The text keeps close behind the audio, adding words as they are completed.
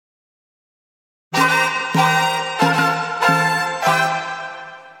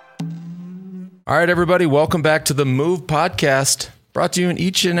All right, everybody, welcome back to the Move podcast, brought to you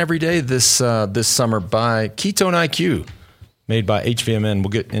each and every day this summer by Ketone IQ, made by HVMN. We'll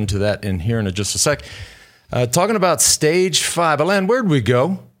get into that in here in just a sec. Talking about Stage 5. Alain, where'd we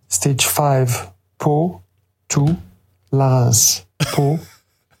go? Stage 5. Peau, tu, Laurence. Peau,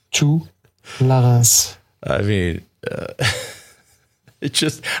 tu, Laurence. I mean... It's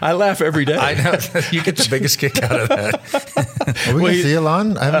just, I laugh every day. I know. You get the biggest kick out of that. Are we going to see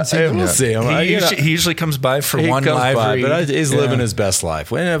Alon? I haven't seen him we'll yet. See him. He usually comes by for one live read. But he's living his best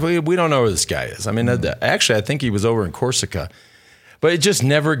life. We don't know where this guy is. I mean, actually, I think he was over in Corsica. But it just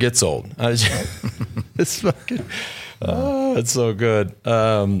never gets old. It's fucking... Oh, it's so good.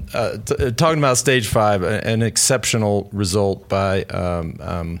 Talking about Stage 5, an exceptional result by...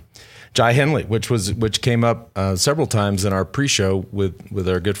 Jai Henley, which came up several times in our pre-show with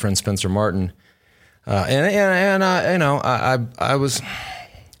our good friend Spencer Martin, and I was. It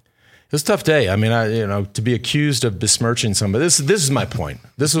was a tough day. I mean, to be accused of besmirching somebody. This is my point.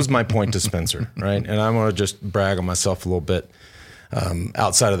 This was my point to Spencer, right? And I want to just brag on myself a little bit,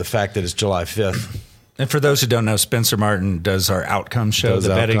 outside of the fact that it's July 5th. And for those who don't know, Spencer Martin does our outcome show,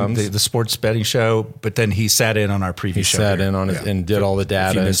 the sports betting show, but then he sat in on our previous show. He sat in on it and did all the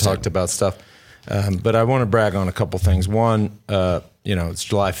data and talked about stuff. But I want to brag on a couple things. One, it's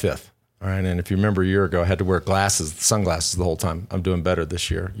July 5th, all right? And if you remember a year ago, I had to wear sunglasses the whole time. I'm doing better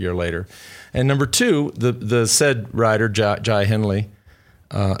this year, a year later. And number two, the said rider, Jai Henley,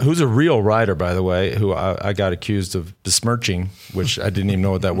 who's a real rider, by the way, who I got accused of besmirching, which I didn't even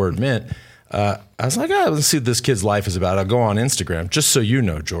know what that word meant. I was like, let's see what this kid's life is about. I'll go on Instagram, just so you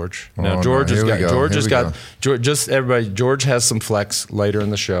know, George. Now, George has some flex later in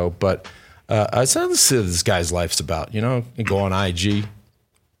the show, but I said, let's see what this guy's life's about. You go on IG.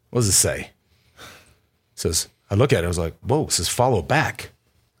 What does it say? It says, I look at it, I was like, whoa, it says follow back.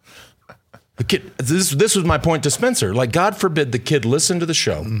 The kid, this was my point to Spencer. Like, God forbid the kid listen to the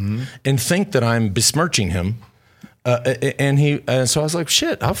show and think that I'm besmirching him. And so I was like,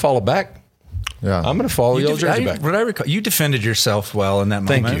 shit, I'll follow back. Yeah, I'm going to follow Yellow Jersey back. What I recall, you defended yourself well in that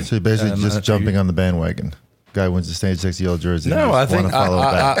moment. Thank you. So you're basically just jumping on the bandwagon. Guy wins the Stage 6 Yellow Jersey. No, I think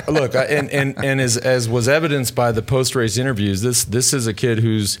look, and as was evidenced by the post-race interviews, this is a kid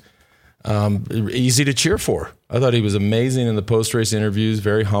who's easy to cheer for. I thought he was amazing in the post-race interviews.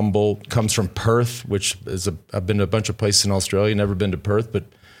 Very humble. Comes from Perth, which is I've been to a bunch of places in Australia. Never been to Perth, but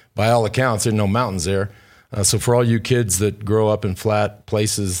by all accounts, there are no mountains there. So for all you kids that grow up in flat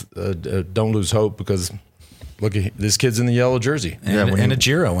places, don't lose hope, because look, this kid's in the yellow jersey. And a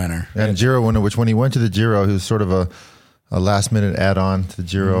Giro winner. And a Giro winner, which when he went to the Giro, he was sort of a last-minute add-on to the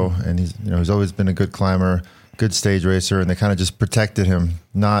Giro. And he's always been a good climber, good stage racer, and they kind of just protected him,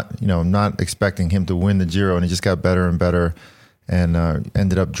 not expecting him to win the Giro. And he just got better and better and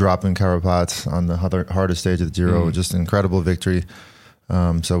ended up dropping Carapaz on the hardest stage of the Giro. Just an incredible victory.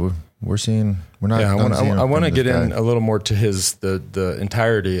 So we're not. Yeah, I want to get in a little more to the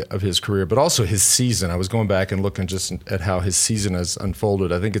entirety of his career, but also his season. I was going back and looking just at how his season has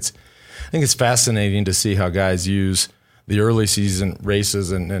unfolded. I think it's fascinating to see how guys use the early season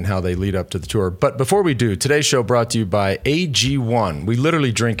races and how they lead up to the tour. But before we do, today's show brought to you by AG1. We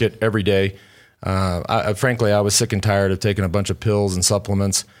literally drink it every day. Frankly, I was sick and tired of taking a bunch of pills and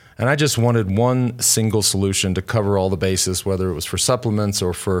supplements. And I just wanted one single solution to cover all the bases, whether it was for supplements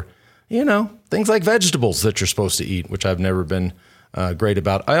or for, things like vegetables that you're supposed to eat, which I've never been great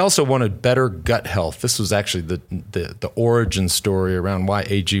about. I also wanted better gut health. This was actually the origin story around why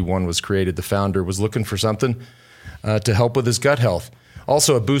AG1 was created. The founder was looking for something to help with his gut health.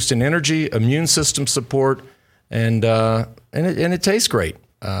 Also a boost in energy, immune system support, and it tastes great.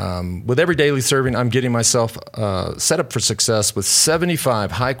 With every daily serving, I'm getting myself set up for success with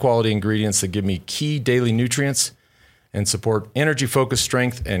 75 high-quality ingredients that give me key daily nutrients and support energy, focus,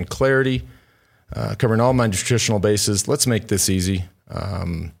 strength, and clarity, covering all my nutritional bases. Let's make this easy.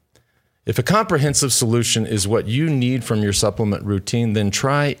 If a comprehensive solution is what you need from your supplement routine, then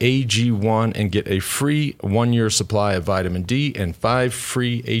try AG1 and get a free 1-year supply of vitamin D and 5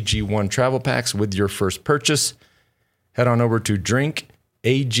 free AG1 travel packs with your first purchase. Head on over to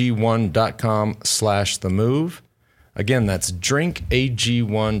drinkag1.com/themove. Again, that's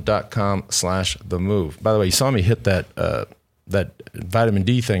drinkag1.com/themove. By the way, you saw me hit that vitamin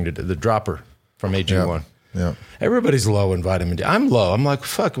D thing, the dropper from AG1. Yeah. Everybody's low in vitamin D. I'm low. I'm like,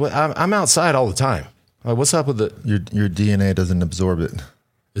 fuck, I'm outside all the time. Like, what's up with it? Your DNA doesn't absorb it.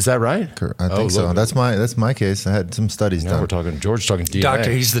 Is that right? I think so. That's my case. I had some studies done. We're talking, George's talking DNA.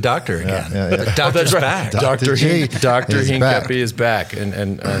 Doctor, he's the doctor again. Yeah. Doctor's back. Dr. Hincapie is back.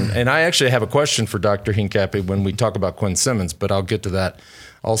 And I actually have a question for Dr. Hincapie when we talk about Quinn Simmons, but I'll get to that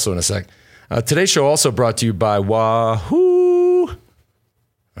also in a sec. Today's show also brought to you by Wahoo. All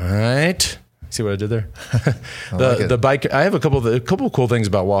right. See what I did there? The bike. I have a couple of cool things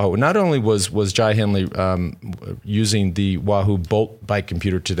about Wahoo. Not only was Jai Hindley using the Wahoo Bolt bike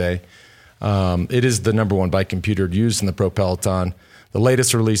computer today, it is the number one bike computer used in the Pro Peloton. The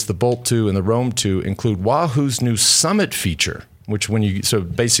latest release, the Bolt 2 and the Roam 2, include Wahoo's new Summit feature, which so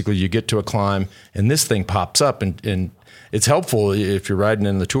basically you get to a climb and this thing pops up and it's helpful if you're riding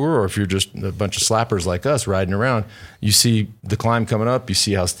in the tour or if you're just a bunch of slappers like us riding around. You see the climb coming up, you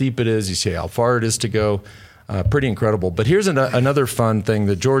see how steep it is, you see how far it is to go. Pretty incredible. But here's another fun thing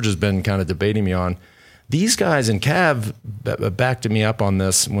that George has been kind of debating me on. These guys, and Cav backed me up on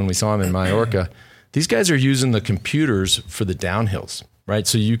this when we saw him in Mallorca, these guys are using the computers for the downhills, right?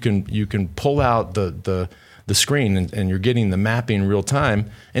 So you can pull out the screen and you're getting the mapping real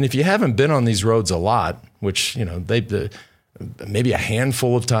time. And if you haven't been on these roads a lot, which, maybe a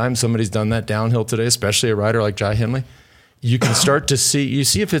handful of times somebody's done that downhill today, especially a rider like Jai Hindley, you can start to see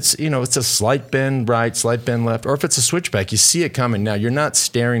if it's, it's a slight bend right, slight bend left, or if it's a switchback, you see it coming. Now, you're not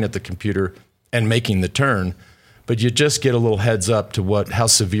staring at the computer and making the turn, but you just get a little heads up to how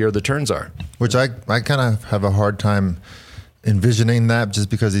severe the turns are. Which I kind of have a hard time envisioning that,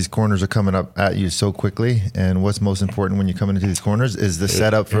 just because these corners are coming up at you so quickly. And what's most important when you come into these corners is the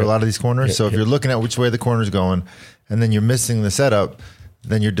setup for a lot of these corners. So if you're looking at which way the corner's going and then you're missing the setup,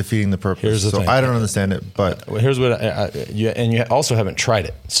 then you're defeating the purpose. Here's the thing. I don't understand it, but here's what you also haven't tried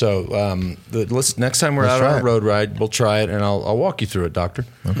it. So next time we're out on a road ride, we'll try it and I'll walk you through it, Doctor.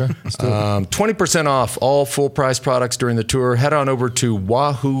 Okay. Let's do it. 20% off all full price products during the tour. Head on over to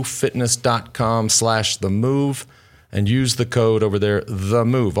wahoofitness.com/TheMove and use the code over there,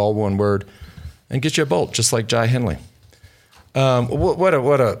 THEMOVE, all one word, and get you a Bolt, just like Jai Hindley. What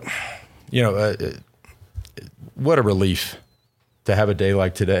a relief to have a day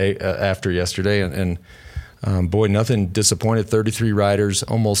like today after yesterday. And boy, nothing disappointed. 33 riders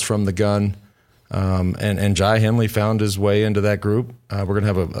almost from the gun. And Jai Hindley found his way into that group. We're going to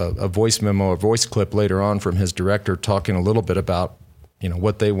have a voice memo, a voice clip later on from his director talking a little bit about,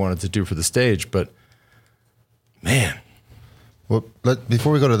 what they wanted to do for the stage. But man. Well,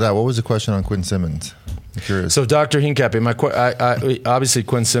 before we go to that, what was the question on Quinn Simmons? I'm curious. So, Dr. Hincapie, obviously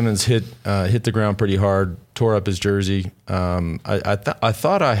Quinn Simmons hit the ground pretty hard, tore up his jersey. I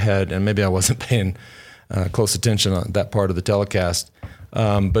thought I had, and maybe I wasn't paying close attention on that part of the telecast,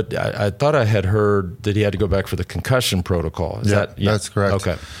 but I thought I had heard that he had to go back for the concussion protocol. That's correct.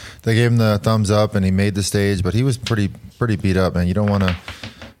 Okay. They gave him the thumbs up, and he made the stage, but he was pretty beat up, man. You don't want to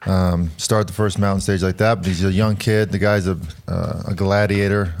start the first mountain stage like that, but he's a young kid. The guy's a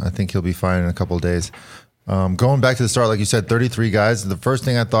gladiator. I think he'll be fine in a couple of days. Going back to the start, like you said, 33 guys. The first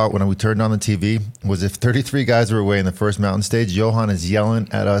thing I thought when we turned on the TV was if 33 guys were away in the first mountain stage, Johan is yelling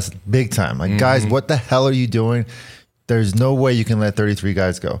at us big time. Like, guys, what the hell are you doing? There's no way you can let 33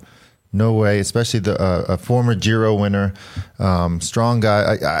 guys go. No way, especially a former Giro winner, strong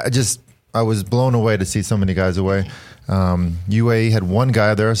guy. I was blown away to see so many guys away. UAE had one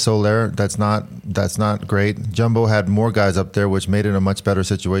guy there, Soler. That's not great. Jumbo had more guys up there, which made it a much better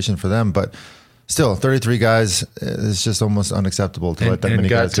situation for them. But still, 33 guys is just almost unacceptable to let that many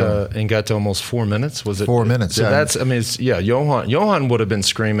guys go. And got to almost 4 minutes. Was it 4 minutes? So that's, Johan would have been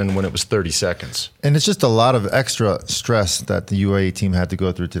screaming when it was 30 seconds. And it's just a lot of extra stress that the UAE team had to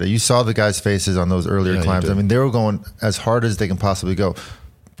go through today. You saw the guys' faces on those earlier climbs. I mean, they were going as hard as they can possibly go.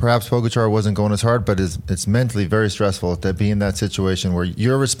 Perhaps Pogačar wasn't going as hard, but it's mentally very stressful to be in that situation where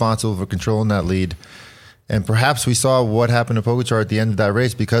you're responsible for controlling that lead. And perhaps we saw what happened to Pogačar at the end of that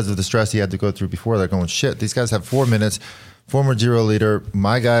race because of the stress he had to go through before. They're going, shit, these guys have 4 minutes. Former Giro leader,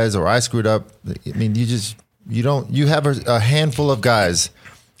 my guys, or I screwed up. I mean, you have a handful of guys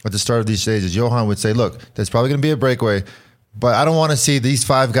at the start of these stages. Johan would say, look, there's probably going to be a breakaway, but I don't want to see these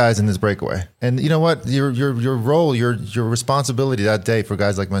 5 guys in this breakaway. And you know what? Your role, your responsibility that day for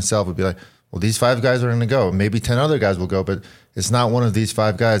guys like myself would be like, well, these 5 guys are going to go. Maybe 10 other guys will go, but it's not one of these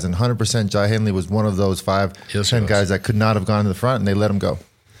 5 guys. And 100% Jai Hindley was one of those 10 guys that could not have gone to the front, and they let him go.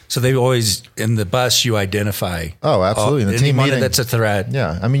 So they always, in the bus, you identify. Oh, absolutely. In the team meeting, that's a threat.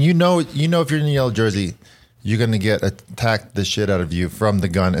 Yeah. I mean, you know, if you're in the yellow jersey, you're going to get attacked the shit out of you from the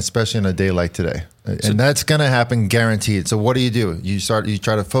gun, especially on a day like today. And that's going to happen guaranteed. So what do? You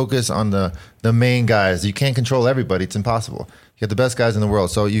try to focus on the main guys. You can't control everybody. It's impossible. You get the best guys in the world.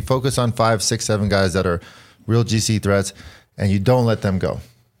 So you focus on 5, 6, 7 guys that are real GC threats, and you don't let them go.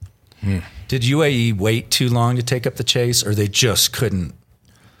 Did UAE wait too long to take up the chase, or they just couldn't?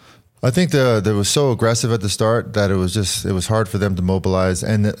 I think they was so aggressive at the start that it was hard for them to mobilize.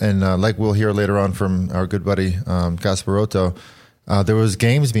 And like we'll hear later on from our good buddy Gasparotto, there was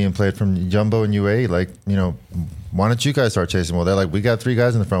games being played from Jumbo and UAE, like, why don't you guys start chasing? Well, they're like, we got 3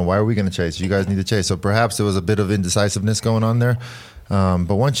 guys in the front. Why are we going to chase? You guys need to chase. So perhaps there was a bit of indecisiveness going on there.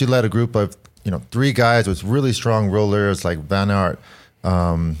 But once you let a group of, 3 guys with really strong rollers like Van Aert,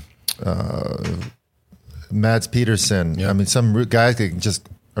 Mads Pedersen, some guys that just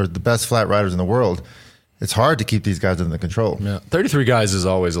are the best flat riders in the world, it's hard to keep these guys under control. Yeah. 33 guys is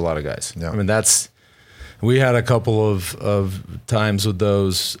always a lot of guys. Yeah. I mean, we had a couple of times with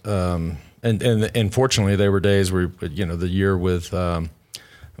those, and fortunately, there were days where the year with the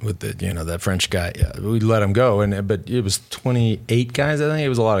that French guy, we let him go, but it was 28 guys. I think it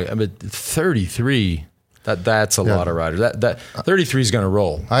was a lot of. 33. That's a lot of riders. That 33 is going to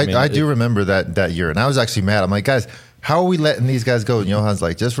roll. I do remember that year, and I was actually mad. I'm like, guys, how are we letting these guys go? And Johan's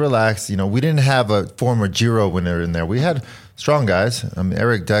like, just relax. We didn't have a former Giro winner in there. We had strong guys.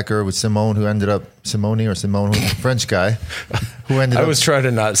 Eric Decker with Simone, who's a French guy, who ended up. I was trying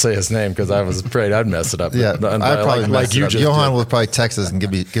to not say his name because I was afraid I'd mess it up. Yeah, I probably like you just did. Johan will probably text us and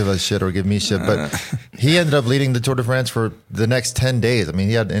give us shit or give me shit. But he ended up leading the Tour de France for the next 10 days. I mean,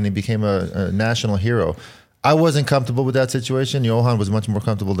 he became a national hero. I wasn't comfortable with that situation. Johan was much more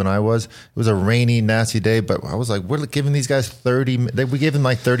comfortable than I was. It was a rainy, nasty day, but I was like, we're giving these guys 30. We gave them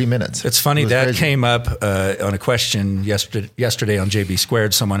like 30 minutes. It's funny that came up on a question yesterday on JB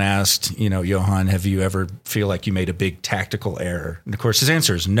Squared. Someone asked, Johan, have you ever feel like you made a big tactical error? And of course, his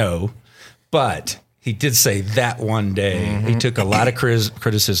answer is no. But he did say that one day he took a lot of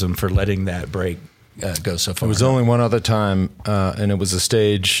criticism for letting that break go so far. It was only one other time, and it was a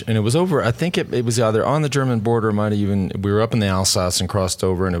stage, and it was over. I think it was either on the German border, we were up in the Alsace and crossed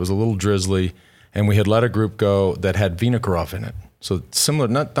over, and it was a little drizzly, and we had let a group go that had Vinokurov in it. So similar,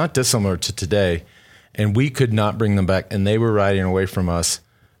 not dissimilar to today, and we could not bring them back, and they were riding away from us,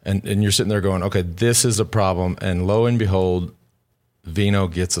 and you're sitting there going, okay, this is a problem, and lo and behold, Vino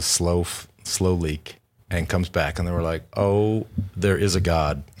gets a slow leak and comes back, and they were like, oh, there is a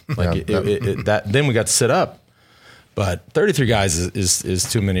God. Then we got to sit up, but 33 guys is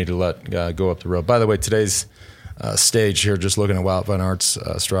too many to let go up the road. By the way, today's stage here, just looking at Wout van Aert's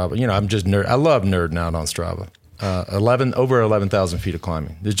Strava, I'm just I love nerding out on Strava. Over 11,000 feet of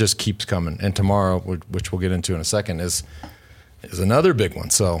climbing. It just keeps coming. And tomorrow, which we'll get into in a second, is another big one.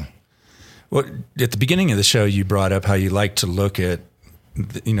 So, well, at the beginning of the show, you brought up how you like to look at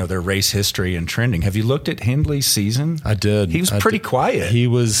their race history and trending. Have you looked at Hindley's season? I did. He was pretty quiet. He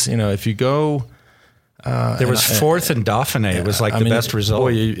was, if you go... there was 4th in Dauphiné. It was the best result.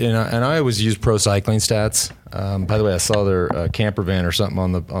 Boy, and I always use pro cycling stats. By the way, I saw their camper van or something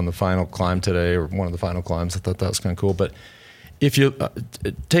on the final climb today, or one of the final climbs. I thought that was kind of cool. But if you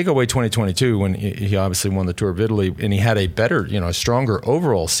take away 2022, when he obviously won the Tour of Italy, and he had a better, a stronger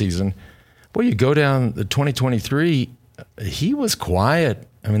overall season, boy, you go down the 2023, he was quiet.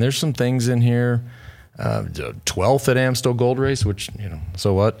 I mean, there's some things in here. 12th at Amstel Gold Race, which,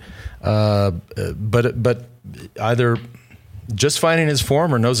 so what? But either just finding his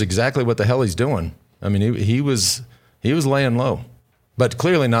form or knows exactly what the hell he's doing. I mean, he was laying low, but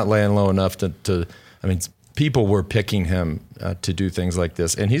clearly not laying low enough to people were picking him to do things like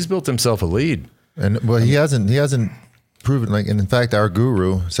this, and he's built himself a lead. And he hasn't proven, and in fact, our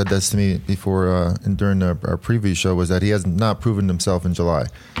guru said this to me before during our preview show, was that he has not proven himself in July.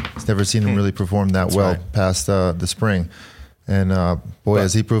 He's never seen him really perform that well past the spring. And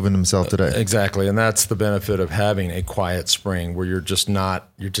has he proven himself today? Exactly, and that's the benefit of having a quiet spring, where you're just not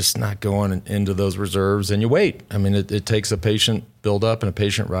going into those reserves, and you wait. I mean, it takes a patient build up and a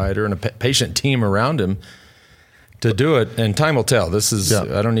patient rider and a patient team around him to do it, and time will tell.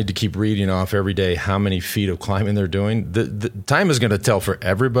 I don't need to keep reading off every day how many feet of climbing they're doing. The time is going to tell for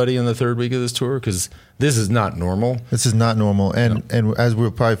everybody in the third week of this tour, because this is not normal. This is not normal, and as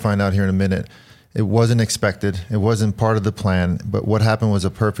we'll probably find out here in a minute, it wasn't expected. It wasn't part of the plan, but what happened was a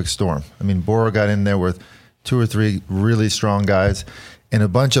perfect storm. I mean, Bora got in there with 2 or 3 really strong guys and a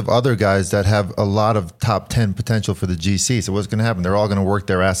bunch of other guys that have a lot of top 10 potential for the GC. So what's going to happen? They're all going to work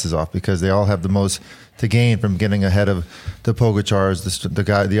their asses off, because they all have the most to gain from getting ahead of the Pogacars,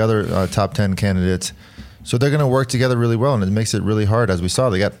 the other top 10 candidates. So they're going to work together really well, and it makes it really hard. As we saw,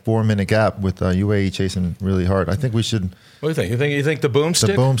 they got 4-minute gap with UAE chasing really hard. I think we should. What do you think? You think the boomstick?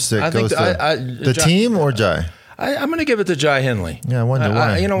 The boomstick goes to the team or Jai? I'm going to give it to Jai Hindley. Yeah, I wonder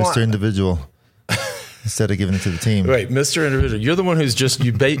why. Mr. Individual. Instead of giving it to the team. Wait, Mr. Individual, you're the one who's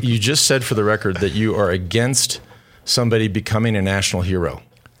you just said for the record that you are against somebody becoming a national hero.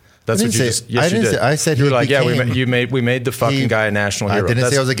 That's what you just. Yes, you did. I said you were he like, became, we made the fucking guy a national hero. I didn't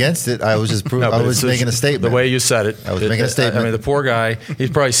say I was against it. I was just proving. I was making a statement. The way you said it, I was making a statement. I mean, the poor guy.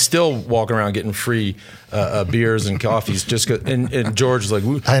 He's probably still walking around getting free beers and coffees. Just and George's like,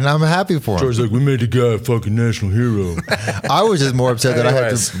 and I'm happy for him. George's like, we made the guy a fucking national hero. I was just more upset that I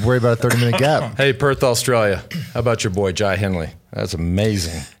had to worry about a 30-minute gap. Hey, Perth, Australia. How about your boy Jai Hindley? That's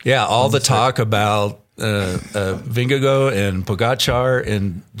amazing. Yeah, all the talk about Vingegaard and Pogacar,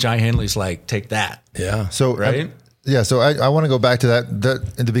 and Jai Hindley's like, take that. Yeah. So right. So I want to go back to that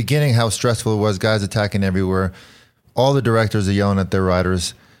in the beginning, how stressful it was, guys attacking everywhere. All the directors are yelling at their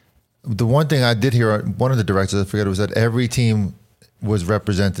riders. The one thing I did hear, one of the directors, I forget, was that every team was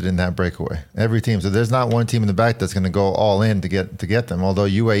represented in that breakaway. Every team. So there's not one team in the back that's going to go all in to get them. Although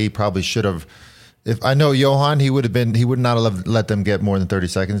UAE probably should have. If I know Johan, he would not have let them get more than 30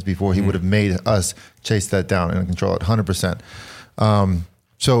 seconds before he would have made us chase that down and control it 100%.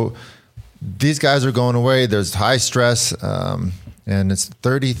 So these guys are going away. There's high stress, and it's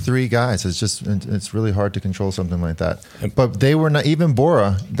 33 guys. It's really hard to control something like that. But they were not, even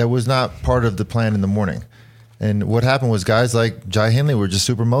Bora, that was not part of the plan in the morning. And what happened was guys like Jai Hindley were just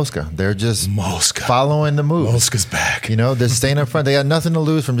super Mosca. They're just following the move. Mosca's back. They're staying up front. They got nothing to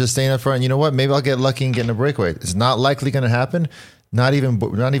lose from just staying up front. You know what? Maybe I'll get lucky and get in a breakaway. It's not likely going to happen. Not even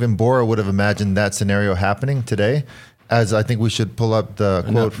Bora would have imagined that scenario happening today. As I think we should pull up the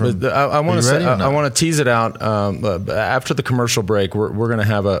quote from. I want to say, I want to tease it out. After the commercial break, we're going to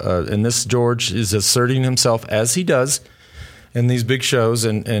have and this George is asserting himself as he does in these big shows,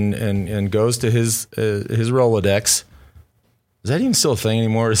 and goes to his Rolodex. Is that even still a thing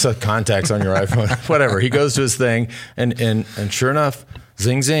anymore? It's like contacts on your iPhone. Whatever. He goes to his thing, and sure enough,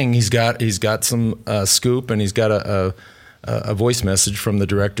 zing zing, he's got some scoop, and he's got a voice message from the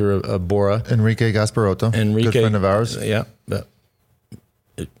director of Bora, Enrique Gasparotto, good friend of ours.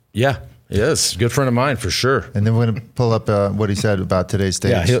 Yeah. Yes, good friend of mine for sure. And then we're going to pull up what he said about today's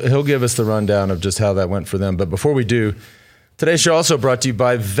stage. Yeah, he'll give us the rundown of just how that went for them. But before we do, today's show also brought to you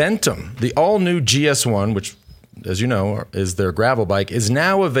by Ventum. The all-new GS1, which, as you know, is their gravel bike, is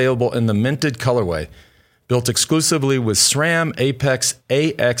now available in the minted colorway. Built exclusively with SRAM Apex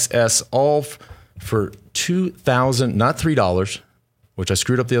AXS, all for $2,000, not $3, which I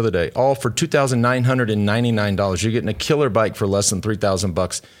screwed up the other day, all for $2,999. You're getting a killer bike for less than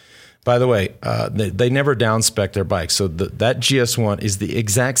 $3,000. By the way, they never down-spec their bikes. So that GS1 is the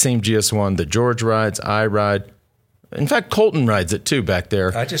exact same GS1 that George rides, I ride. In fact, Colton rides it too back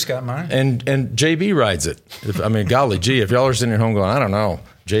there. I just got mine. And JB rides it. Golly gee, if y'all are sitting at home going, I don't know,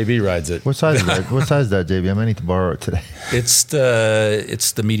 JB rides it. What size is that? What size is that, JB? I might need to borrow it today. It's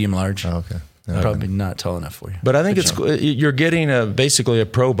the medium large. Oh, okay. Probably not tall enough for you. But I think you're getting basically a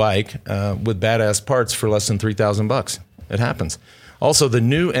pro bike with badass parts for less than $3,000. It happens. Also, the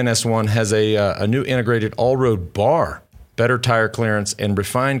new NS1 has a new integrated all-road bar, better tire clearance, and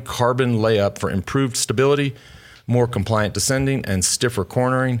refined carbon layup for improved stability, more compliant descending, and stiffer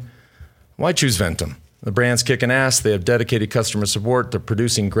cornering. Why choose Ventum? The brand's kicking ass. They have dedicated customer support. They're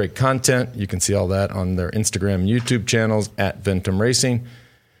producing great content. You can see all that on their Instagram and YouTube channels at Ventum Racing.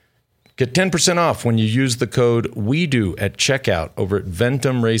 Get 10% off when you use the code WEDO at checkout over at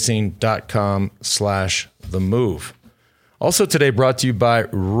ventumracing.com/themove. Also today brought to you by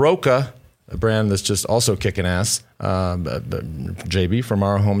Roca, a brand that's just also kicking ass. JB from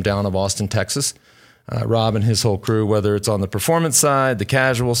our hometown of Austin, Texas. Rob and his whole crew, whether it's on the performance side, the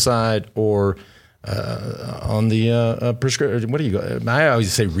casual side, or on the prescription. What do you go? I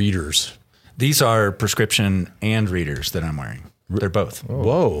always say readers. These are prescription and readers that I'm wearing. They're both.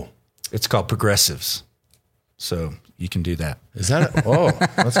 Whoa. It's called Progressives. So you can do that. Is that?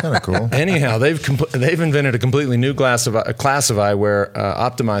 That's kind of cool. Anyhow, they've invented a completely new class of eyewear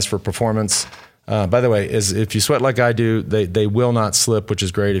optimized for performance. By the way, if you sweat like I do, they will not slip, which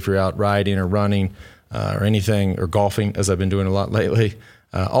is great if you're out riding or running or anything, or golfing, as I've been doing a lot lately.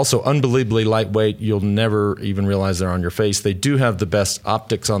 Also, unbelievably lightweight. You'll never even realize they're on your face. They do have the best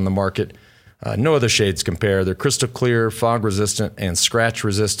optics on the market. No other shades compare. They're crystal clear, fog resistant, and scratch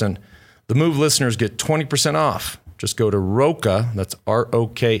resistant. The Move listeners get 20% off. Just go to Roka, that's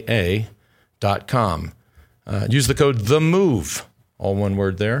ROKA.com. Use the code THEMOVE, all one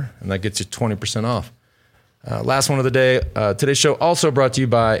word there, and that gets you 20% off. Last one of the day. Today's show also brought to you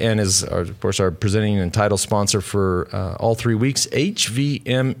by, and is, of course, our presenting and title sponsor for all 3 weeks,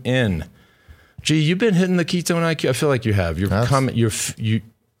 HVMN. Gee, you've been hitting the ketone IQ. I feel like you have. You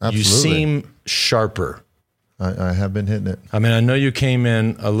seem sharper. I have been hitting it. I mean, I know you came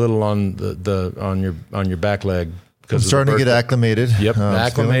in a little on on your back leg. I'm starting to get acclimated. Yep,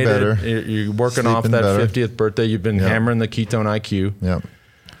 acclimated. Better. You're working off that better. 50th birthday. You've been hammering the ketone IQ. Yep.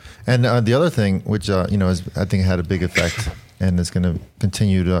 And the other thing, which is, I think had a big effect and is going to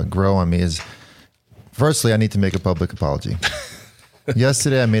continue to grow on me, is firstly, I need to make a public apology.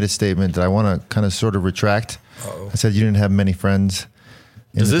 Yesterday, I made a statement that I want to kind of sort of retract. Uh-oh. I said you didn't have many friends.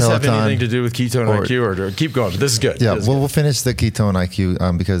 Does this have anything to do with ketone IQ, or keep going? But this is good. Yeah, we'll finish the ketone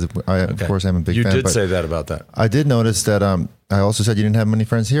IQ because of course, I'm a big fan. You did say that about that. I did notice that. I also said you didn't have many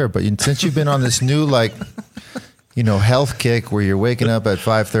friends here, but since you've been on this new health kick where you're waking up at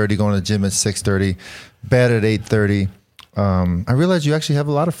 5:30, going to the gym at 6:30, bed at 8:30. I realized you actually have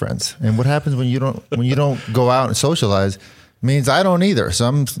a lot of friends. And what happens when you don't go out and socialize means I don't either. So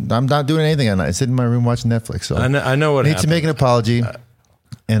I'm not doing anything at night. I sit in my room watching Netflix. So I know what I need to make an apology.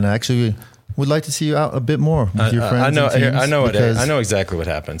 And I actually would like to see you out a bit more with your friends. I know exactly what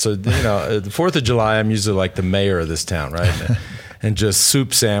happened. So the 4th of July, I'm usually like the mayor of this town, right? And just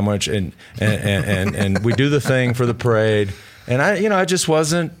soup sandwich and we do the thing for the parade. And I just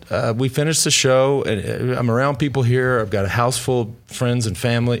wasn't. We finished the show, and I'm around people here. I've got a house full of friends and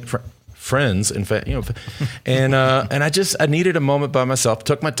family, and I needed a moment by myself.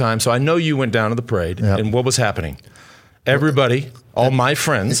 Took my time, so I know you went down to the parade, and what was happening? Everybody, all my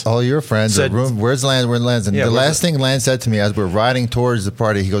friends, all your friends, said, where's Lance? Where's Lance? And the last thing Lance said to me as we're riding towards the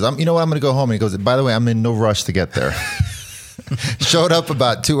party, he goes, "You know what? I'm going to go home." And he goes, "By the way, I'm in no rush to get there." Showed up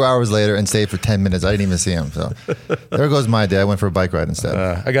about 2 hours later and stayed for 10 minutes. I didn't even see him. So there goes my day. I went for a bike ride instead.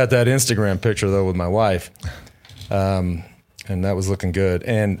 I got that Instagram picture though with my wife, and that was looking good.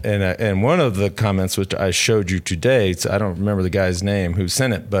 And one of the comments which I showed you today, I don't remember the guy's name who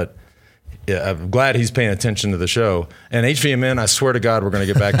sent it, but I'm glad he's paying attention to the show. And HVMN, I swear to God, we're going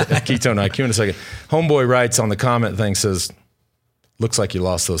to get back to ketone IQ in a second. Homeboy writes on the comment thing, says, "Looks like you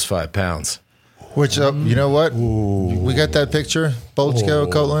lost those 5 pounds." Which, you know what? Ooh. We got that picture, Bolchko,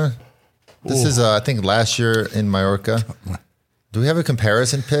 Kotler. This is, I think, last year in Mallorca. Do we have a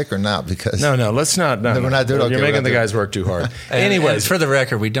comparison pick or not? Because no, let's not. No, we're not doing. You're making the guys work too hard. Anyways, for the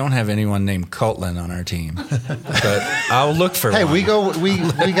record, we don't have anyone named Coltland on our team, but I'll look for one. Hey, we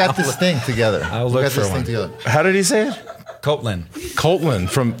got this thing together. I'll look for one. How did he say it? Coltland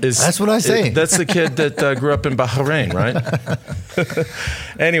That's what I say. That's the kid that grew up in Bahrain, right?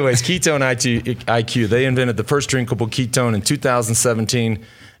 Anyways, ketone IQ. They invented the first drinkable ketone in 2017.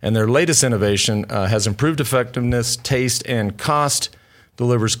 And their latest innovation has improved effectiveness, taste, and cost,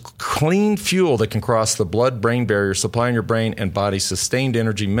 delivers clean fuel that can cross the blood-brain barrier, supplying your brain and body sustained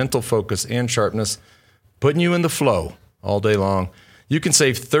energy, mental focus, and sharpness, putting you in the flow all day long. You can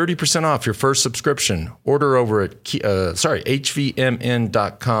save 30% off your first subscription. Order over at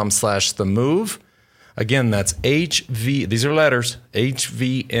hvmn.com/TheMove. Again, that's these are letters,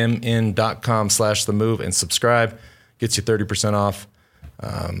 hvmn.com/TheMove, and subscribe. Gets you 30% off.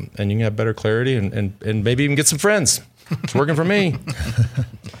 And you can have better clarity and maybe even get some friends. It's working for me.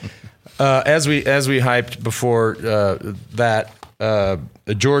 As we hyped before that,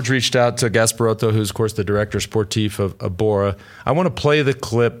 George reached out to Gasparotto, who's, of course, the director sportif of Bora. I want to play the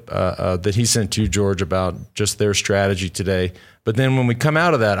clip that he sent to you, George, about just their strategy today. But then when we come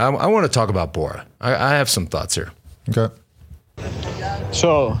out of that, I want to talk about Bora. I have some thoughts here. Okay.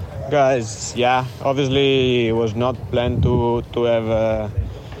 So, guys, obviously it was not planned to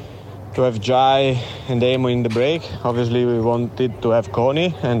have Jai and Emo in the break. Obviously we wanted to have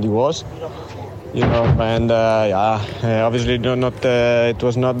Connie, and he was, and obviously it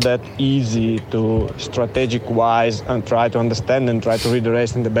was not that easy to strategic wise and try to understand and try to read the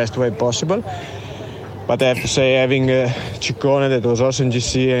race in the best way possible. But I have to say, having Ciccone that was also in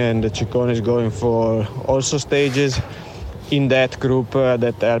GC, and Ciccone is going for also stages in that group,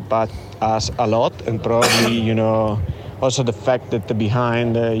 that helped us a lot, and probably also the fact that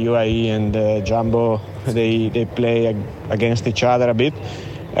behind UAE and Jumbo they play against each other a bit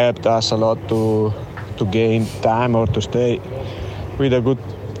helped us a lot to gain time or to stay with a good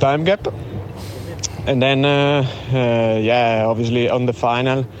time gap. And then obviously on the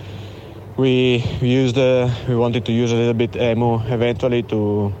final we wanted to use a little bit Emu eventually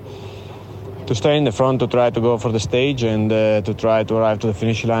to stay in the front, to try to go for the stage, and to try to arrive to the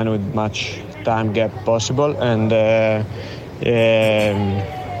finish line with much time gap possible. And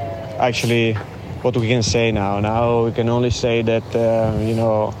actually, what we can say now we can only say that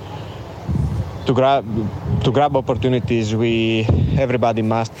to grab opportunities, everybody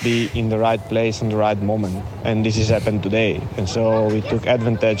must be in the right place in the right moment, and this has happened today. And so we took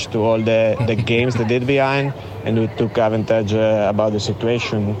advantage to all the games that did behind, and we took advantage about the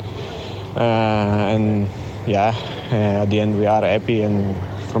situation. At the end we are happy, and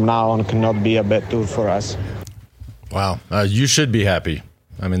from now on cannot be a bad tour for us. Wow, you should be happy.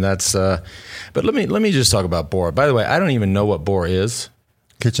 I mean, that's. But let me just talk about Bora. By the way, I don't even know what Bora is.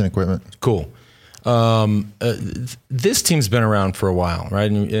 kitchen equipment. Cool. This team's been around for a while,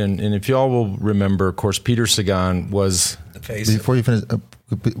 right? And if y'all will remember, of course, Peter Sagan was The face.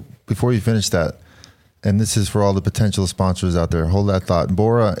 Before you finish that, and this is for all the potential sponsors out there, hold that thought.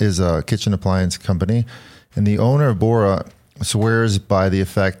 Bora is a kitchen appliance company, and the owner of Bora swears by the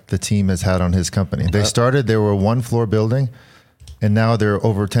effect the team has had on his company. They were a 1-floor building, and now they're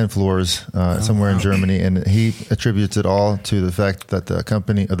over 10 floors somewhere in Germany, and he attributes it all to the fact that the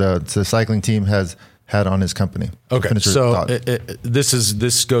company, the cycling team has had on his company. okay. So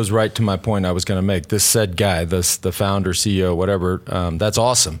this goes right to my point I was going to make. This said guy, the founder, CEO, whatever, that's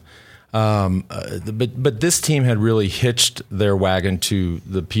awesome. But this team had really hitched their wagon to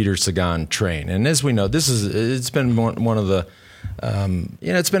the Peter Sagan train, and as we know, it's been one of the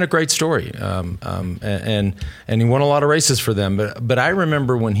it's been a great story, and he won a lot of races for them. But I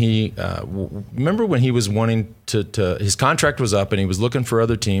remember when he was wanting to his contract was up and he was looking for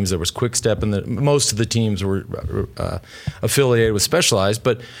other teams. There was Quick Step, and most of the teams were affiliated with Specialized.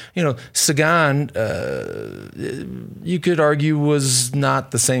 But Sagan, you could argue, was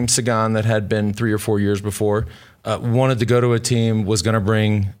not the same Sagan that had been 3 or 4 years before. Wanted to go to a team, was going to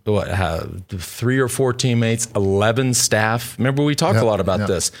bring 3 or 4 teammates, 11 staff. Remember, we talked a lot about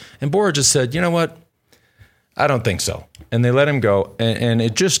this. And Bora just said, you know what? I don't think so. And they let him go. And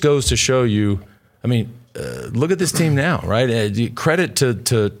it just goes to show you, I mean, look at this team now, right? Credit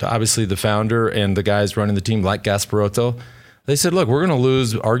to obviously the founder and the guys running the team like Gasparotto. They said, look, we're going to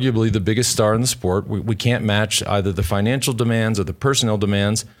lose arguably the biggest star in the sport. We can't match either the financial demands or the personnel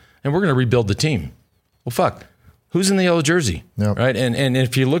demands, and we're going to rebuild the team. Well, fuck. Who's in the yellow jersey, right? And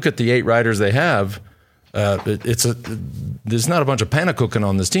if you look at the 8 riders they have, there's not a bunch of panakuchen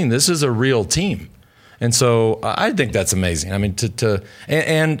on this team. This is a real team, and so I think that's amazing. I mean,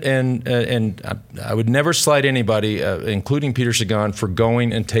 and I would never slight anybody, including Peter Sagan, for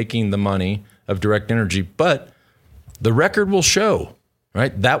going and taking the money of Direct Energy, but the record will show,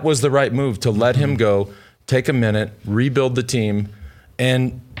 right? That was the right move to let him go, take a minute, rebuild the team,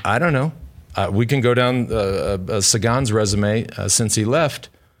 and I don't know. We can go down Sagan's resume since he left.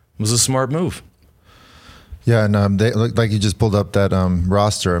 It was a smart move. Yeah, and they look like you just pulled up that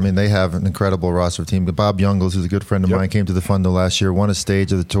roster. I mean, they have an incredible roster team. Bob Youngles, who's a good friend of mine, came to the Fundo last year, won a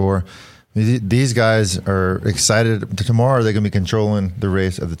stage of the Tour. These guys are excited. Tomorrow they're going to be controlling the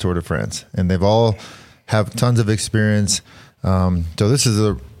race of the Tour de France, and they've all have tons of experience. So this is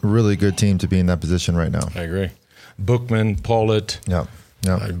a really good team to be in that position right now. I agree. Bookman, Paulett. Yeah.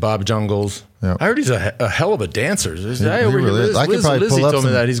 Bob Jungles. Yeah. I heard he's a hell of a dancer. He really is. Lizzie told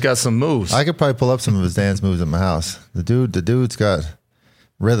me that he's got some moves. I could probably pull up some of his dance moves at my house. The dude's got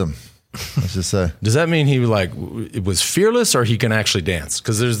rhythm. Let's just say. Does that mean he it was fearless, or he can actually dance?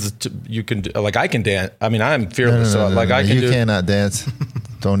 Because you can I can dance. I mean, I'm fearless, I can. You cannot dance.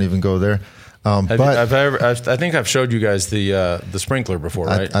 Don't even go there. I think I've showed you guys the sprinkler before,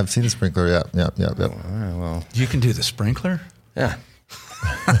 right? I've seen the sprinkler. Yeah. Well, You can do the sprinkler? yeah.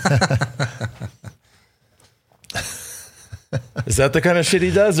 Is that the kind of shit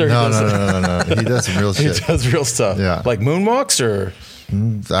he does? Or No. He does some real shit. He does real stuff. Yeah. Like moonwalks, or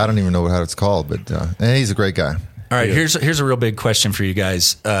I don't even know how it's called, but and he's a great guy. All right, here's a real big question for you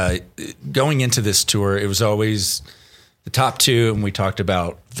guys. Going into this tour, it was always the top 2, and we talked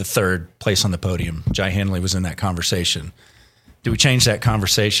about the 3rd place on the podium. Jai Hindley was in that conversation. Do we change that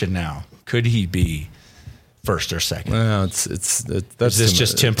conversation now? Could he be first or second? Well, that's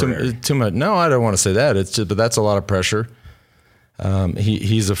just temporary? Too much. No, I don't want to say that. But that's a lot of pressure.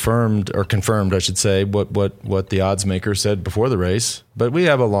 He's affirmed or confirmed, I should say, what the odds maker said before the race. But we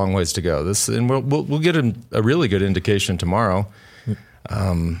have a long ways to go. And we'll get a really good indication tomorrow.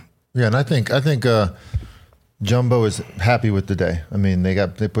 And I think Jumbo is happy with the day. I mean,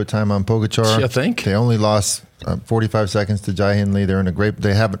 they put time on Pogačar. You think? They only lost 45 seconds to Jai Hindley.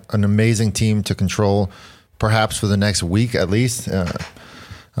 They have an amazing team to control, perhaps for the next week at least.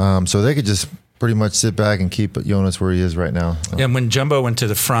 So they could just pretty much sit back and keep Jonas where he is right now. Yeah, when Jumbo went to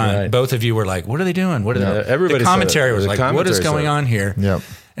the front, both of you were like, what are they doing? What are they? Everybody the commentary was like, what is going on here? Yep.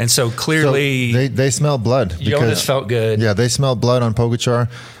 And so clearly... So they smell blood. Jonas felt good. Yeah, they smelled blood on Pogačar.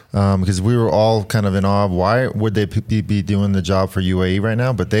 Because we were all kind of in awe of why would they be doing the job for UAE right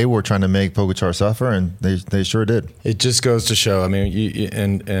now, but they were trying to make Pogačar suffer, and they sure did. It just goes to show. I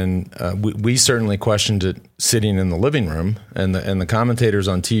mean, we certainly questioned it sitting in the living room, and the commentators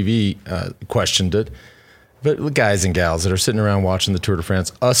on TV questioned it. But the guys and gals that are sitting around watching the Tour de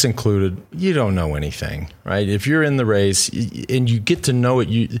France, us included, you don't know anything, right? If you're in the race and you get to know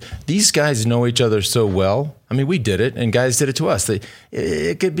it, these guys know each other so well. I mean, we did it, and guys did it to us.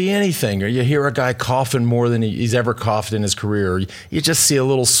 It could be anything, or you hear a guy coughing more than he's ever coughed in his career, or you just see a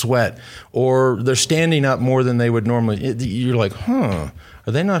little sweat, or they're standing up more than they would normally. You're like, are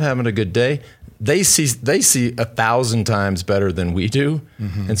they not having a good day? They see 1,000 times better than we do,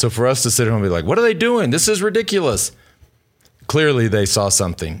 and so for us to sit at home and be like, what are they doing? This is ridiculous. Clearly, they saw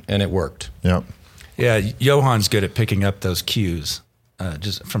something, and it worked. Yep. Yeah, Johan's good at picking up those cues.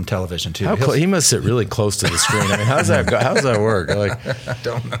 Just from television too. He must sit really close to the screen. I mean, how's that work? Like, I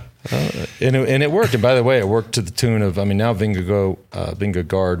don't know. And it worked. And by the way, it worked to the tune of. I mean, now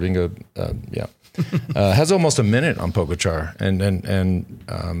Vingegaard has almost a minute on Pogačar.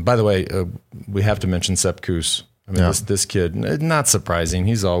 And by the way, we have to mention Sepp Kuss. I mean, this kid, not surprising.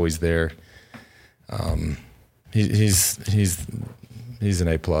 He's always there. He's an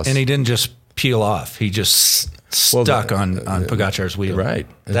A+. And he didn't just peel off. He just stuck on Pogačar's wheel. Right.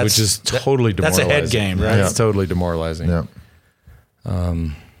 Which is totally demoralizing. That's a head game, right? It's totally demoralizing. Yeah.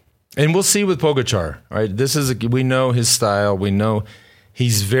 And we'll see with Pogačar, right? We know his style. We know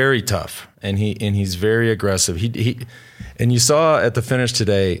he's very tough and he's very aggressive. And you saw at the finish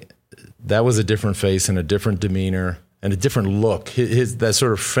today, that was a different face and a different demeanor and a different look. That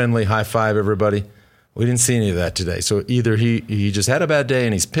sort of friendly high five everybody. We didn't see any of that today. So either he just had a bad day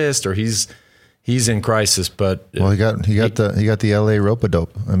and he's pissed, or he's in crisis. But he got the LA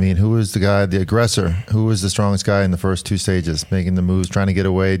rope-a-dope. I mean, who was the guy, the aggressor? Who was the strongest guy in the first two stages, making the moves, trying to get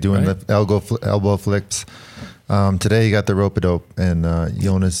away, doing the elbow flicks? Today he got the rope-a-dope, and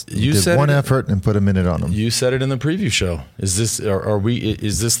Jonas did one effort and put a minute on him. You said it in the preview show. Is this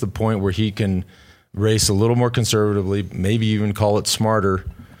the point where he can race a little more conservatively, maybe even call it smarter?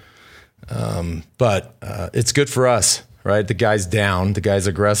 But it's good for us, right? The guy's down, the guy's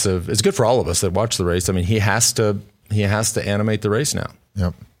aggressive. It's good for all of us that watch the race. I mean, he has to animate the race now.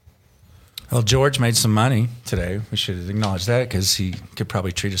 Yep. Well, George made some money today. We should acknowledge that because he could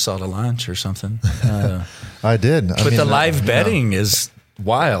probably treat us all to lunch or something. I did. But the live betting is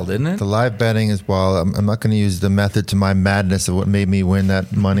wild, isn't it? The live betting is wild. I'm not going to use the method to my madness of what made me win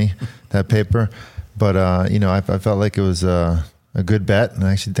that money, that paper. But, I felt like it was a good bet, and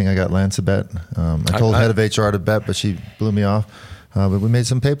I actually think I got Lance a bet. I told head of HR to bet, but she blew me off. But we made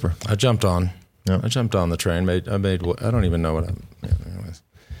some paper. I jumped on. Yep. I jumped on the train. I don't even know what I'm. Yeah, anyways,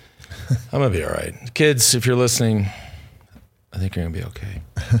 I'm gonna be all right. Kids, if you're listening, I think you're gonna be okay.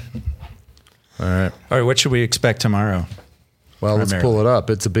 All right. All right. What should we expect tomorrow? Well, let's pull it up.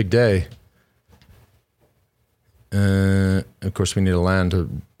 It's a big day. Of course, we need a land to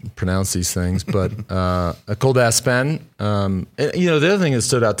pronounce these things, but a cold Aspen. The other thing that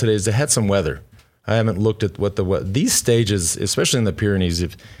stood out today is they had some weather. I haven't looked at what these stages, especially in the Pyrenees,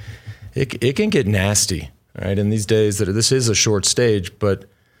 if it can get nasty, right? In these days, this is a short stage, but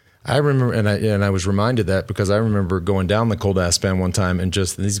I remember, and I was reminded that because I remember going down the cold Aspen one time, and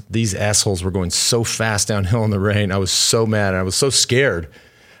just these assholes were going so fast downhill in the rain. I was so mad, and I was so scared.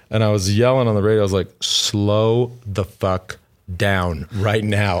 And I was yelling on the radio. I was like, slow the fuck down right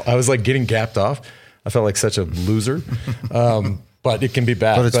now. I was like getting gapped off. I felt like such a loser. But it can be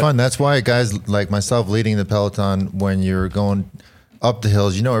bad. But it's fun. That's why guys like myself leading the peloton, when you're going up the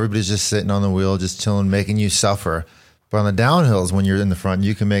hills, everybody's just sitting on the wheel, just chilling, making you suffer. But on the downhills, when you're in the front,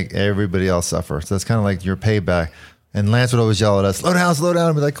 you can make everybody else suffer. So that's kind of like your payback. And Lance would always yell at us, slow down, slow down.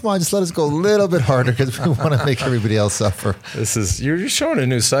 And be like, come on, just let us go a little bit harder because we want to make everybody else suffer. You're showing a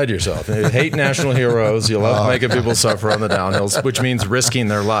new side of yourself. You hate national heroes. You love making people suffer on the downhills, which means risking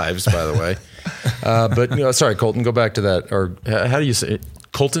their lives, by the way. But sorry, Colton, go back to that. Or how do you say it?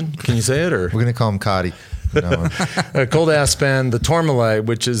 Colton? Can you say it? Or we're going to call him Cotty. Cold Aspen, the Tourmalet,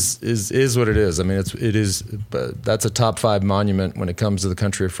 which is what it is. I mean, it is. That's a top 5 monument when it comes to the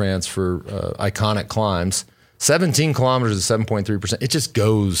country of France for iconic climbs. 17 kilometers is 7.3%. It just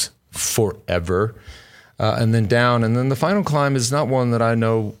goes forever. And then down. And then the final climb is not one that I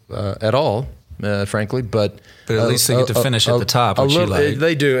know at all, frankly. But at least they get to finish at the top, which you like.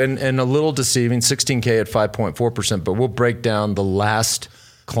 They do. And a little deceiving, 16K at 5.4%. But we'll break down the last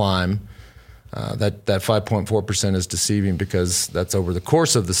climb. That 5.4% is deceiving because that's over the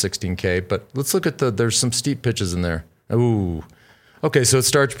course of the 16K. But let's look at there's some steep pitches in there. Ooh. Okay, so it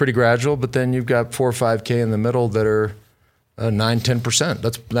starts pretty gradual, but then you've got 4 or 5K in the middle that are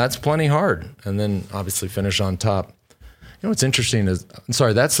 9-10%. That's plenty hard, and then obviously finish on top. What's interesting is,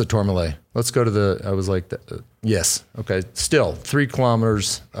 that's the Tourmalet. Let's go to yes, okay. Still 3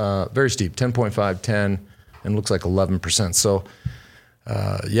 kilometers, very steep, 10.5, 10, and looks like 11%. So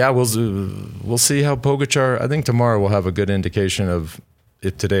we'll see how Pogačar. I think tomorrow we'll have a good indication of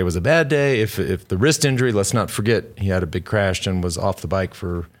if today was a bad day, if the wrist injury, let's not forget, he had a big crash and was off the bike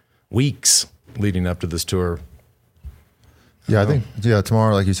for weeks. leading up to this tour. Yeah, I think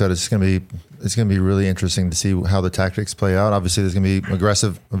tomorrow, like you said, it's going to be really interesting to see how the tactics play out. Obviously, there's going to be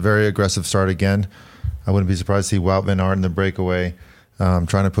a very aggressive start again. I wouldn't be surprised to see Wout van Aert in the breakaway, trying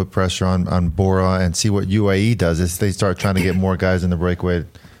to put pressure on Bora and see what UAE does if they start trying to get more guys in the breakaway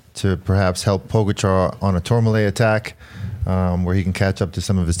to perhaps help Pogačar on a Tourmalet attack where he can catch up to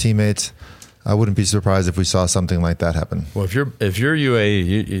some of his teammates. I wouldn't be surprised if we saw something like that happen. Well, if you're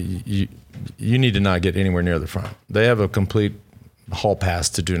UAE, you need to not get anywhere near the front. They have a complete hall pass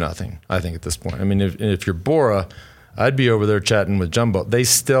to do nothing, I think, at this point. I mean, if you're Bora, I'd be over there chatting with Jumbo.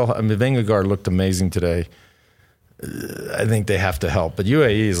 Vingegaard looked amazing today. I think they have to help. But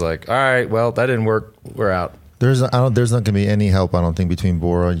UAE is like, all right, well, that didn't work. We're out. There's not going to be any help, I don't think, between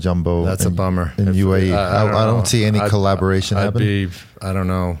Bora, Jumbo, That's a bummer. And UAE. I don't see any collaboration happen. I don't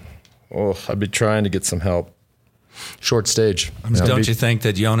know. I'd be trying to get some help. Short stage. Don't you think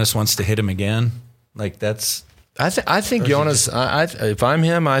that Jonas wants to hit him again? Like that's. I think Jonas. If I'm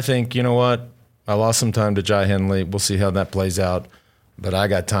him, I think, you know what? I lost some time to Jai Hindley. We'll see how that plays out. But I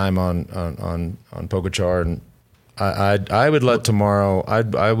got time on Pogačar, and I would let tomorrow.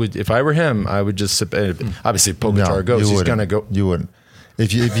 I would, if I were him, I would just obviously Pogačar goes. He's going to go. You wouldn't.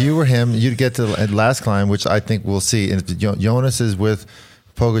 If you were him, you'd get to the last climb, which I think we'll see. And if Jonas is with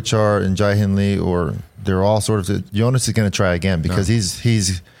Pogačar and Jai Hindley, or they're all sort of, Jonas is going to try again because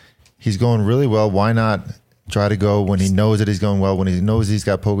he's going really well. Why not try to go when he knows that he's going well, when he knows he's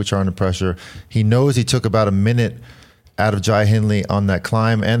got Pogačar under pressure? He knows he took about a minute out of Jai Hindley on that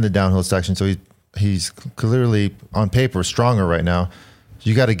climb and the downhill section, so he's clearly on paper stronger right now.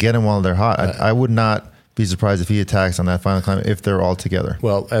 You got to get him while they're hot. I would not be surprised if he attacks on that final climb if they're all together.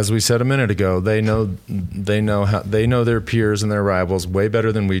 Well, as we said a minute ago, they know their peers and their rivals way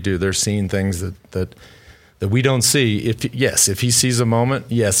better than we do. They're seeing things that we don't see. If he sees a moment,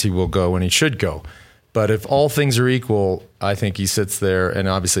 yes, he will go and he should go. But if all things are equal, I think he sits there, and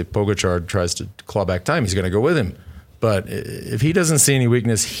obviously Pogačar tries to claw back time. He's going to go with him. But if he doesn't see any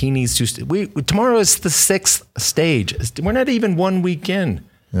weakness, he needs to. Tomorrow is the 6th stage. We're not even 1 week in.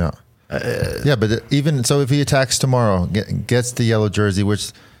 Yeah. But even so, if he attacks tomorrow, gets the yellow jersey,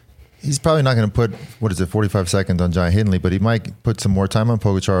 which he's probably not going to put, 45 seconds on Jai Hindley, but he might put some more time on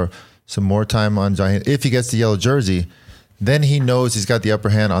Pogačar, some more time on Jai Hindley. If he gets the yellow jersey, then he knows he's got the upper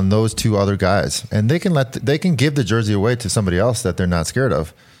hand on those two other guys, and they can give the jersey away to somebody else that they're not scared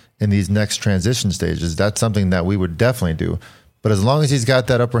of in these next transition stages. That's something that we would definitely do. But as long as he's got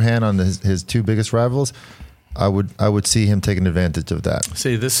that upper hand on his two biggest rivals, I would see him taking advantage of that.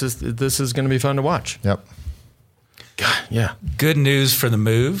 See, this is going to be fun to watch. Yep. God, yeah. Good news for the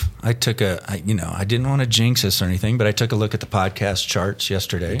move. I didn't want to jinx this or anything, but I took a look at the podcast charts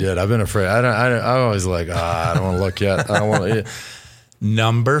yesterday. You did. I've been afraid. I always like, I don't want to look yet. I don't want to.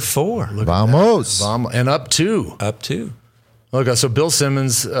 Number 4. Vamos. And up 2. Up 2. Okay, so Bill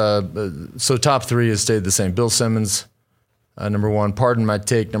Simmons, so top 3 has stayed the same. Bill Simmons, number 1. Pardon My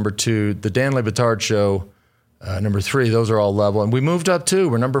Take, number 2. The Dan Le Batard Show, number 3. Those are all level. And we moved up 2.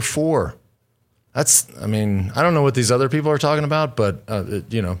 We're number 4. I don't know what these other people are talking about, but,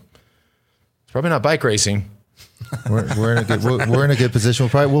 it's probably not bike racing. We're in a good position.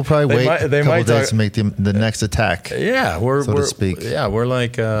 We'll probably wait a couple days to make the next attack. Yeah, so to speak. Yeah, we're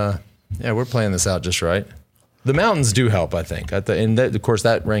like, we're playing this out just right. The mountains do help, I think. Of course,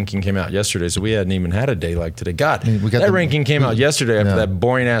 that ranking came out yesterday, so we hadn't even had a day like today. God, ranking came out yesterday after that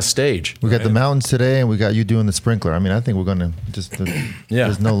boring-ass stage. We got the mountains today, and we got you doing the sprinkler. I think we're going to just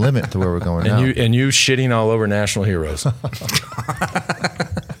there's no limit to where we're going now. And you shitting all over national heroes.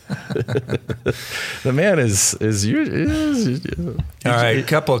 The man is all right, a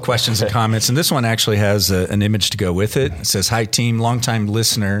couple of questions and comments, and this one actually has an image to go with it. It says, "Hi, team, longtime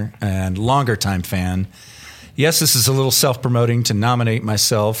listener and longer-time fan. Yes, this is a little self-promoting to nominate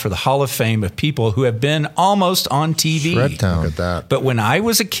myself for the Hall of Fame of people who have been almost on TV. Shredtown. Look at that. But when I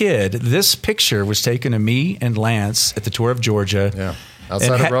was a kid, this picture was taken of me and Lance at the Tour of Georgia. Yeah,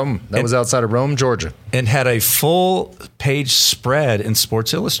 outside of Rome. That was outside of Rome, Georgia. And had a full-page spread in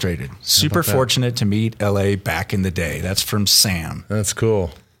Sports Illustrated. Super fortunate to meet L.A. back in the day." That's from Sam. That's cool.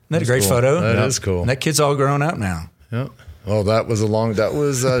 Isn't that a great photo? That is cool. And that kid's all grown up now. Yeah. Well, that was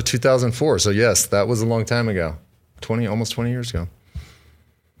 2004. So yes, that was a long time ago. Almost 20 years ago.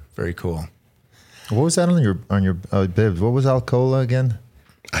 Very cool. What was that on your bibs? What was Alcola again?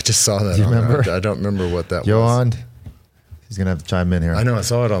 I just saw that. Do you remember? I don't remember what that was. Johan, he's gonna have to chime in here. I know. I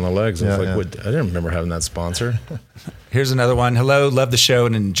saw it on the legs. I didn't remember having that sponsor. Here's another one. "Hello, love the show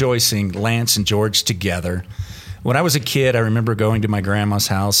and enjoy seeing Lance and George together. When I was a kid, I remember going to my grandma's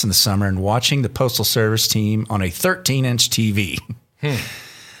house in the summer and watching the Postal Service team on a 13-inch TV.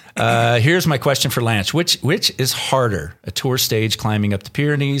 Here's my question for Lance. Which is harder, a tour stage climbing up the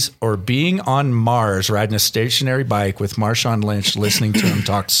Pyrenees or being on Mars riding a stationary bike with Marshawn Lynch listening to him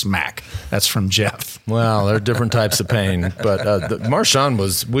talk smack? That's from Jeff. Well, there are different types of pain, but Marshawn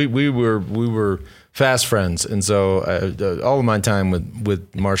was we were fast friends, and so all of my time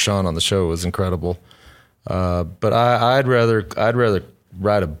with Marshawn on the show was incredible. But I'd rather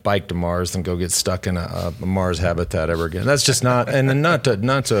ride a bike to Mars than go get stuck in a Mars habitat ever again. That's just not, and not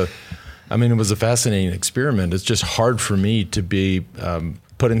to. I mean, it was a fascinating experiment. It's just hard for me to be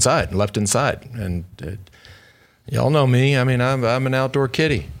put inside, left inside, and y'all know me. I mean, I'm an outdoor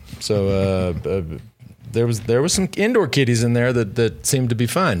kitty. So there was some indoor kitties in there that seemed to be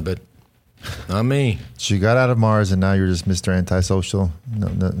fine, but not me. So you got out of Mars, and now you're just Mr. Antisocial.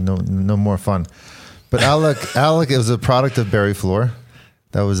 No more fun. But Alec, it was a product of Berry Floor.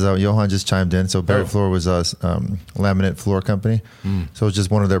 That was Johan just chimed in. So Berry Floor was a laminate floor company. So it's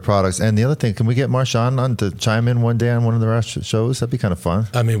just one of their products. And the other thing, can we get Marshawn on to chime in one day on one of the shows? That'd be kind of fun.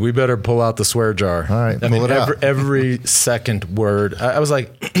 I mean, we better pull out the swear jar. All right, pull it out. Every second word. I was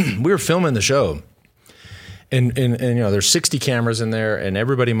like, we were filming the show. And there's 60 cameras in there, and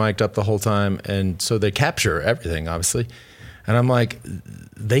everybody mic'd up the whole time. And so they capture everything, obviously. And I'm like,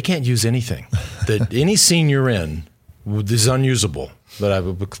 they can't use anything. That any scene you're in is unusable.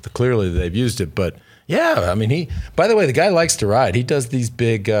 But clearly they've used it. But yeah, I mean, by the way, the guy likes to ride. He does these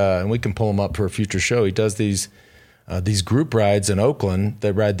big, and we can pull him up for a future show. He does these group rides in Oakland.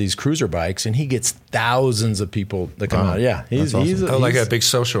 They ride these cruiser bikes, and he gets thousands of people that come out. Yeah, he's like a big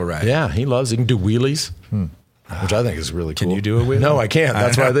social ride. Yeah, he loves. He can do wheelies, which I think is really cool. Can you do a wheelie? No, I can't.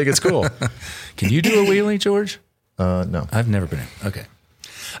 That's why I think it's cool. Can you do a wheelie, George? No, I've never been in. Okay.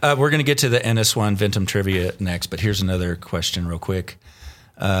 We're going to get to the NS1 Ventum trivia next, but here's another question real quick.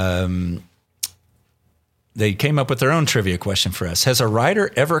 They came up with their own trivia question for us. Has a rider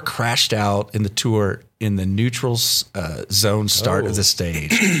ever crashed out in the tour in the neutral zone start of the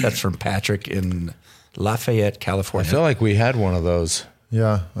stage? That's from Patrick in Lafayette, California. I feel like we had one of those.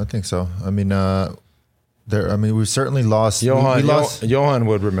 Yeah, I think so. I mean, we certainly lost. Johan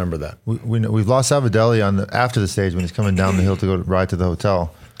would remember that. We've lost Salvadelli after the stage when he's coming down the hill to go ride to the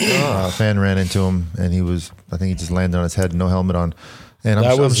hotel. A fan ran into him, and I think he just landed on his head, no helmet on. And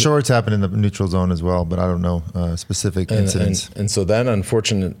I'm sure it's happened in the neutral zone as well, but I don't know specific incidents. And so that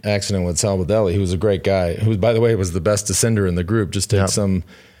unfortunate accident with Salvadelli, who was a great guy, who, by the way, was the best descender in the group, just did some,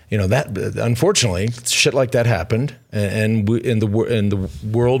 that unfortunately, shit like that happened, and the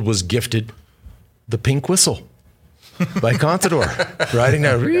world was gifted the pink whistle by Contador, riding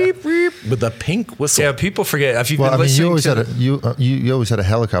that reep, reep, with the pink whistle. Yeah, people forget. If you've been listening, you always had a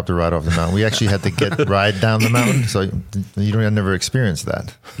helicopter ride off the mountain. We actually had to ride down the mountain, so you never experienced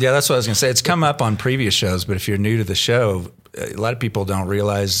that. Yeah, that's what I was going to say. It's come up on previous shows, but if you're new to the show, a lot of people don't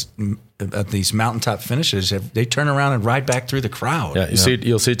realize these mountaintop finishes. They turn around and ride back through the crowd. Yeah,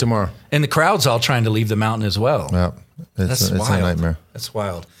 you'll see it tomorrow. And the crowd's all trying to leave the mountain as well. Yeah, it's a nightmare. That's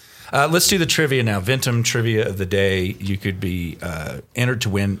wild. Let's do the trivia now. Ventum trivia of the day. You could be entered to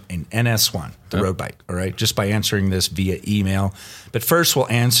win an NS1, the road bike, all right, just by answering this via email. But first, we'll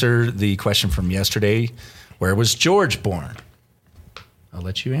answer the question from yesterday. Where was George born? I'll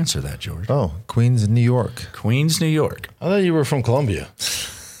let you answer that, George. Oh, Queens, New York. Queens, New York. I thought you were from Columbia.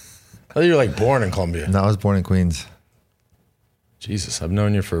 I thought you were born in Columbia. No, I was born in Queens. Jesus, I've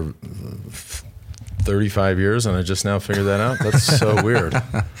known you for 35 years, and I just now figured that out. That's so weird.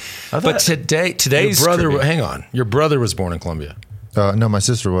 But today's your brother. trivia. Hang on, your brother was born in Columbia. No, my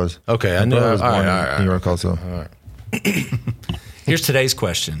sister was. Okay, I My knew. brother was born in New York also. All right. Here's today's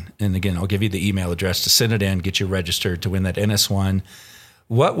question, and again, I'll give you the email address to send it in, get you registered to win that NS1.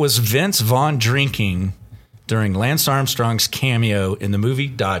 What was Vince Vaughn drinking during Lance Armstrong's cameo in the movie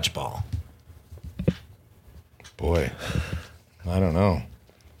Dodgeball? Boy, I don't know.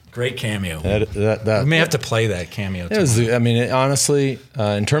 Great cameo. That we may have to play that cameo. Honestly,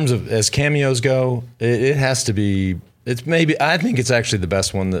 in terms of as cameos go, it has to be. It's maybe. I think it's actually the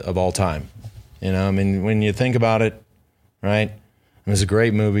best one of all time. When you think about it, right? It was a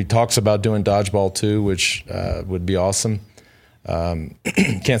great movie. Talks about doing Dodgeball 2, which would be awesome.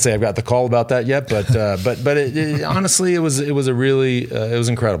 Can't say I've got the call about that yet, but honestly, it was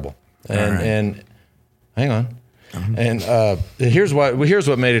incredible. And hang on. Mm-hmm. And here's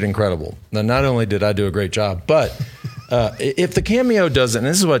what made it incredible. Now, not only did I do a great job, but if the cameo doesn't, and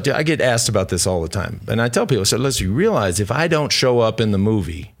this is what I get asked about this all the time, and I tell people, I said, listen, you realize if I don't show up in the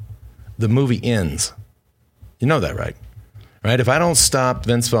movie ends. You know that, right? Right? If I don't stop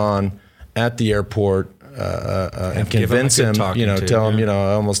Vince Vaughn at the airport and convince him, tell him,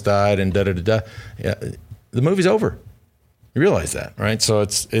 I almost died and da-da-da-da, the movie's over. You realize that, right? So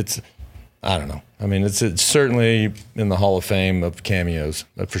it's I don't know. I mean, it's certainly in the Hall of Fame of cameos,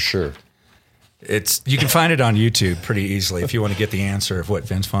 for sure. You can find it on YouTube pretty easily if you want to get the answer of what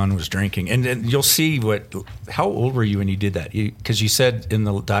Vince Vaughn was drinking, and you'll see how old were you when you did that? Because you said in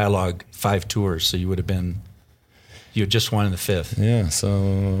the dialogue 5 tours, so you had just won in the 5th. Yeah. So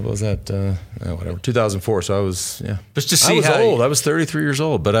what was that? Whatever. 2004. So I was But to see I was old. I was 33 years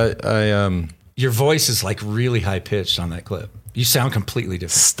old, but I your voice is like really high pitched on that clip. You sound completely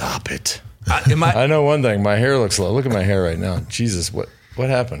different. Stop it. I know one thing. My hair looks low. Look at my hair right now. Jesus, what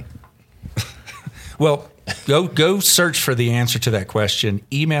happened? Well, go search for the answer to that question.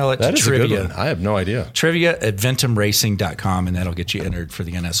 Email it to trivia. A good one. I have no idea. Trivia@ventumracing.com, and that'll get you entered for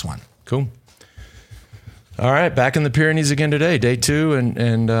the NS1. Cool. All right, back in the Pyrenees again today, day 2, and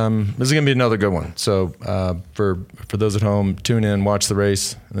this is going to be another good one. So for those at home, tune in, watch the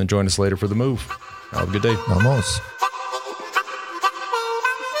race, and then join us later for the move. Have a good day. Vamos.